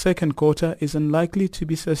in the second quarter is unlikely to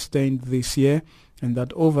be sustained this year, and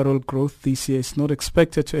that overall growth this year is not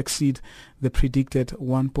expected to exceed the predicted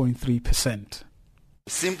 1.3%.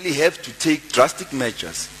 We simply have to take drastic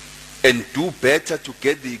measures and do better to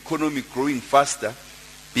get the economy growing faster,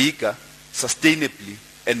 bigger, sustainably,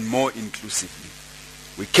 and more inclusively.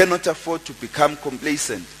 We cannot afford to become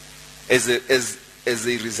complacent as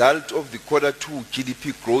a result of the quarter two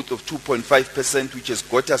GDP growth of 2.5%, which has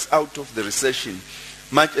got us out of the recession,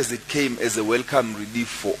 much as it came as a welcome relief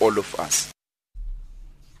for all of us.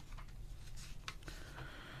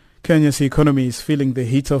 Kenya's economy is feeling the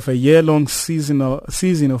heat of a year-long season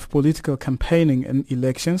of political campaigning and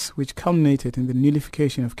elections, which culminated in the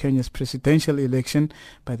nullification of Kenya's presidential election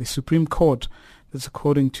by the Supreme Court. That's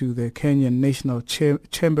according to the Kenyan National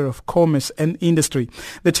Chamber of Commerce and Industry.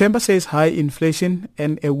 The chamber says high inflation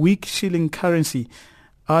and a weak shilling currency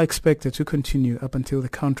are expected to continue up until the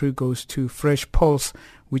country goes to fresh polls,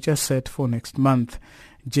 which are set for next month.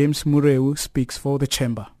 James Mureu speaks for the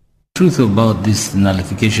chamber. The truth about this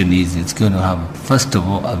nullification is it's going to have, first of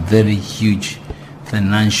all, a very huge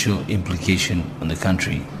financial implication on the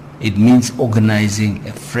country. It means organizing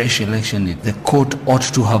a fresh election. The court ought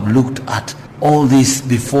to have looked at all this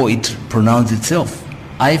before it pronounced itself.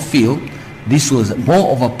 I feel this was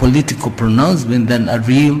more of a political pronouncement than a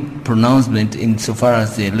real pronouncement insofar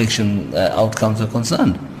as the election outcomes are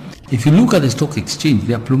concerned. If you look at the stock exchange,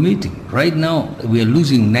 they are plummeting. Right now, we are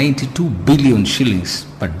losing 92 billion shillings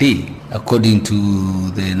per day, according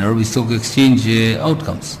to the Nairobi Stock Exchange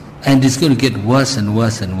outcomes. And it's going to get worse and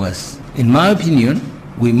worse and worse. In my opinion,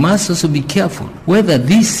 we must also be careful whether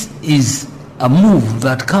this is a move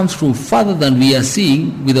that comes from further than we are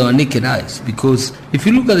seeing with our naked eyes. Because if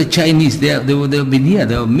you look at the Chinese, they have been here.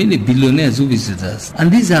 There are many billionaires who visit us.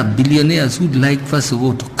 And these are billionaires who would like, first of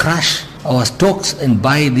all, to crash our stocks and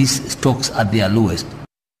buy these stocks at their lowest.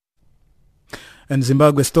 And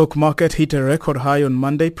Zimbabwe stock market hit a record high on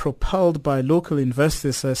Monday, propelled by local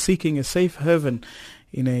investors seeking a safe haven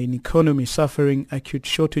in an economy suffering acute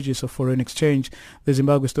shortages of foreign exchange. The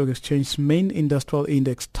Zimbabwe Stock Exchange's main industrial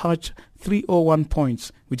index touched 301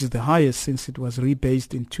 points, which is the highest since it was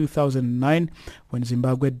rebased in 2009 when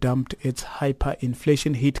Zimbabwe dumped its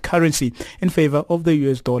hyperinflation hit currency in favor of the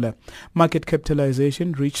US dollar. Market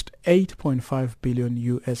capitalization reached $8.5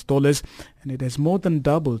 billion and it has more than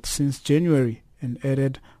doubled since January and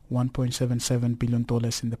added $1.77 billion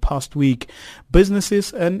in the past week.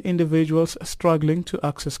 Businesses and individuals struggling to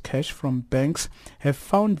access cash from banks have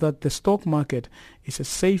found that the stock market is a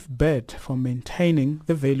safe bet for maintaining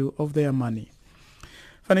the value of their money.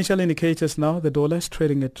 Financial indicators now: the dollar is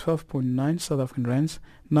trading at 12.9 South African rands,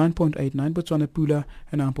 9.89 Botswana pula,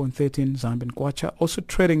 and 9.13 Zambian kwacha, also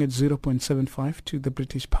trading at 0.75 to the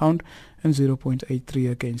British pound and 0.83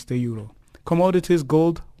 against the euro. Commodities: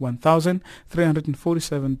 gold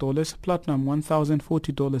 $1,347, platinum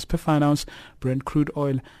 $1,040 per fine ounce, Brent crude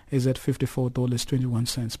oil is at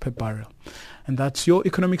 $54.21 per barrel. And that's your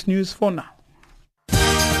economics news for now.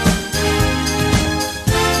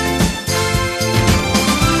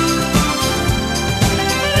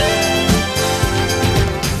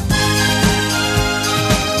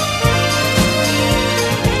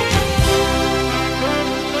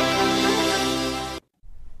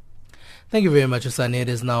 Thank you very much, Usani. It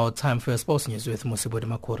is now time for sports news with Musibodi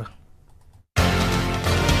Makura.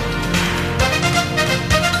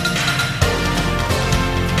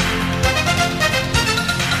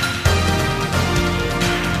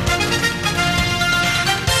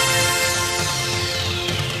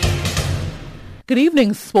 Good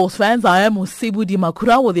evening, sports fans. I am Musibudi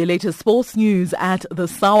Makura with the latest sports news at the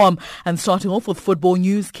Sawam. And starting off with football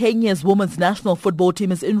news, Kenya's women's national football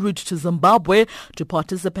team is en route to Zimbabwe to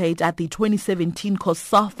participate at the 2017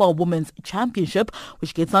 COSAFA Women's Championship,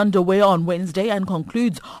 which gets underway on Wednesday and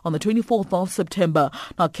concludes on the 24th of September.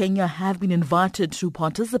 Now, Kenya have been invited to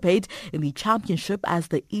participate in the championship as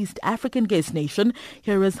the East African guest nation.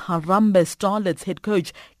 Here is Harambee Starlets head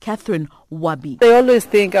coach Catherine Wabi. They always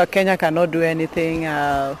think Kenya cannot do anything.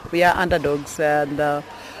 We are underdogs, and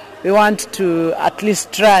we want to at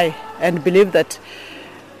least try and believe that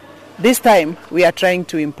this time we are trying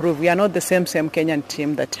to improve. We are not the same Kenyan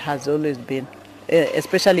team that has always been,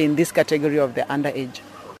 especially in this category of the underage.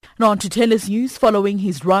 Now on to tennis news. Following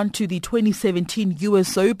his run to the 2017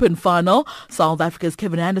 US Open final, South Africa's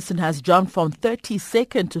Kevin Anderson has jumped from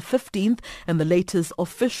 32nd to 15th in the latest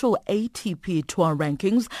official ATP Tour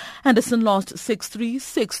rankings. Anderson lost 6-3,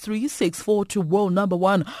 6-3, 6-4 to world number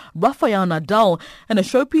one Rafael Nadal in a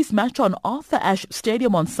showpiece match on Arthur Ashe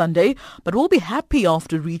Stadium on Sunday, but will be happy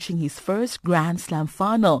after reaching his first Grand Slam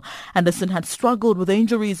final. Anderson had struggled with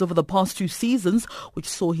injuries over the past two seasons, which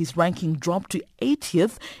saw his ranking drop to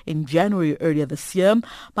 80th in January earlier this year,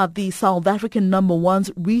 but the South African number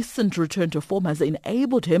one's recent return to form has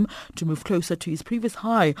enabled him to move closer to his previous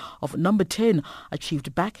high of number 10,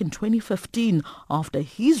 achieved back in 2015 after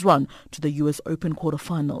his run to the US Open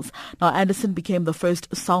quarterfinals. Now, Anderson became the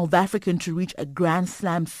first South African to reach a Grand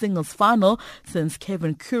Slam singles final since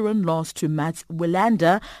Kevin Curran lost to Mats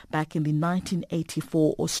Wilander back in the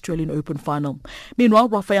 1984 Australian Open final. Meanwhile,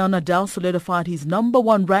 Rafael Nadal solidified his number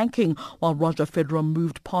one ranking while Roger Federer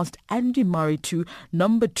moved past Andy Murray to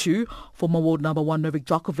number 2. Former world number one Novak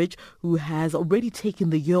Djokovic, who has already taken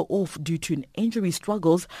the year off due to injury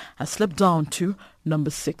struggles, has slipped down to number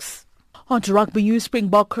 6. On to rugby news.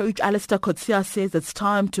 Springbok coach Alistair Coetzee says it's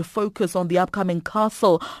time to focus on the upcoming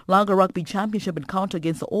Castle Lager Rugby Championship encounter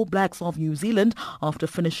against the All Blacks of New Zealand after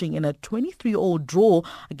finishing in a 23-all draw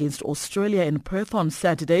against Australia in Perth on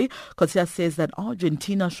Saturday. Coetzee says that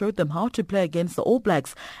Argentina showed them how to play against the All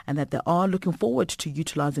Blacks and that they are looking forward to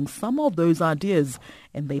utilising some of those ideas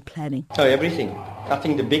in their planning. So everything. I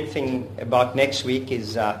think the big thing about next week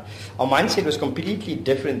is our mindset was completely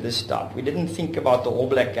different this time. We didn't think about the All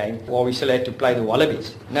Black game while we still had to play the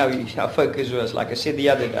Wallabies. No, our focus was, like I said the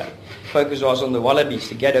other day, focus was on the Wallabies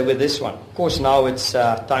to get over this one. Of course, now it's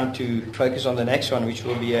time to focus on the next one, which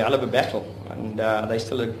will be a hell of a battle. And they're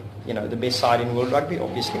still, the best side in world rugby,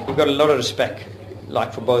 obviously. We've got a lot of respect,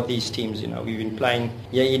 like for both these teams. We've been playing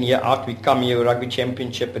year in, year out. We come here, rugby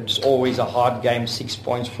championship. It's always a hard game, 6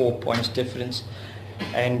 points, 4 points difference.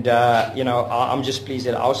 And, I'm just pleased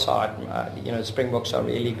that our side, the Springboks are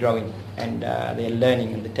really growing and they're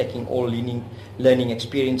learning and they're taking all learning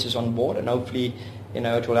experiences on board, and hopefully,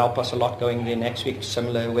 it will help us a lot going there next week.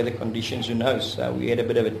 Similar weather conditions, who knows? We had a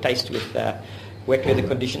bit of a taste with wet weather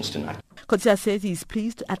conditions tonight. Coetzee says he's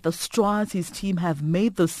pleased at the strides his team have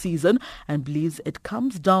made this season and believes it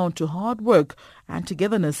comes down to hard work and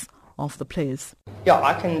togetherness of the players. Yeah,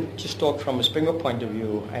 I can just talk from a Springbok point of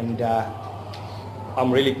view, and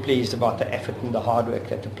I'm really pleased about the effort and the hard work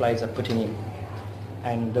that the players are putting in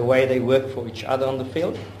and the way they work for each other on the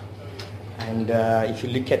field. And if you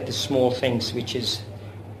look at the small things, which is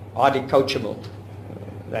hardly coachable,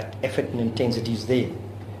 that effort and intensity is there.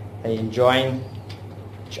 They're enjoying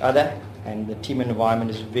each other, and the team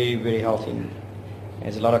environment is very, very healthy.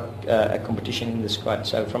 There's a lot of competition in the squad.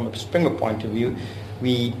 So from a Springbok point of view,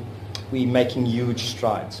 we're making huge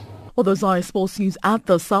strides. Well, those are sports news at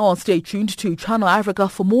this hour. Stay tuned to Channel Africa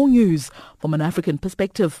for more news from an African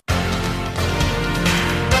perspective.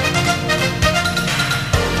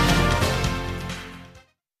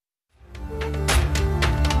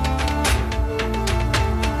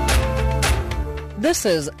 This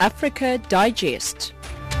is Africa Digest.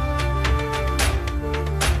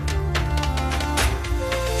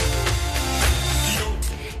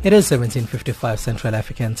 It is 17:55 Central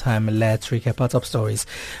African time. Let's recap our top stories.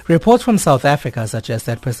 Reports from South Africa suggest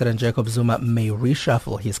that President Jacob Zuma may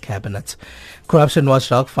reshuffle his cabinet. Corruption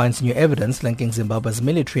watchdog finds new evidence linking Zimbabwe's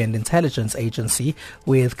military and intelligence agency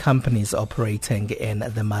with companies operating in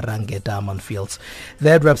the Marange diamond fields.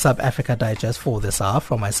 That wraps up Africa Digest for this hour.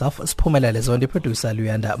 From myself, Sphumelele Zondi, producer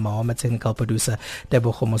Luyanda Mahoma, technical producer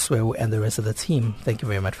Deboho Mosweu, and the rest of the team. Thank you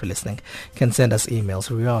very much for listening. You can send us emails.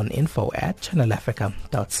 We are on info@channelafrica.co.za.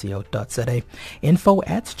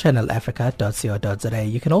 info@channelafrica.co.za.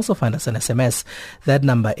 You can also find us on SMS. That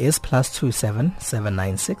number is +27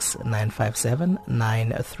 796 957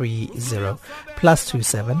 930.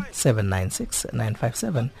 +27 796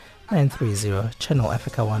 957 930. Channel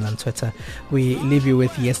Africa 1 on Twitter. We leave you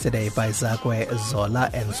with Yesterday by Zagwe, Zola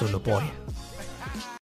and Zuluboy.